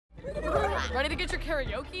Ready to get your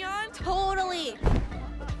karaoke on? Totally.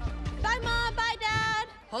 Bye, Mom. Bye, Dad.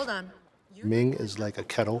 Hold on. Ming is like a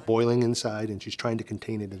kettle boiling inside, and she's trying to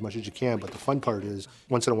contain it as much as she can. But the fun part is,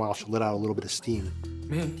 once in a while, she'll let out a little bit of steam.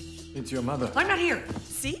 Ming, it's your mother. I'm not here.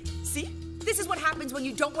 See? See? This is what happens when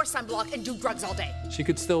you don't wear sunblock and do drugs all day. She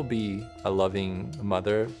could still be a loving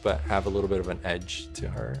mother, but have a little bit of an edge to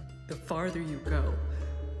her. The farther you go,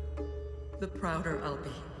 the prouder I'll be.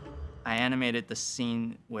 I animated the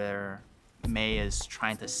scene where Mei is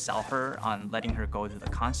trying to sell her on letting her go to the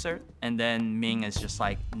concert, and then Ming is just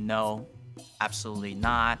like, no, absolutely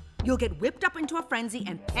not. You'll get whipped up into a frenzy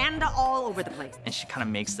and panda all over the place. And she kind of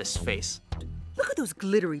makes this face. Look at those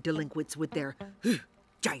glittery delinquents with their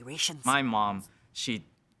gyrations. My mom, she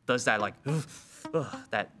does that like,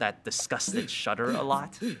 that disgusted shudder a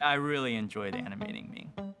lot. I really enjoyed animating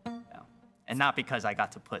Ming. Yeah. And not because I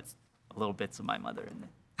got to put little bits of my mother in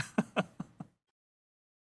it.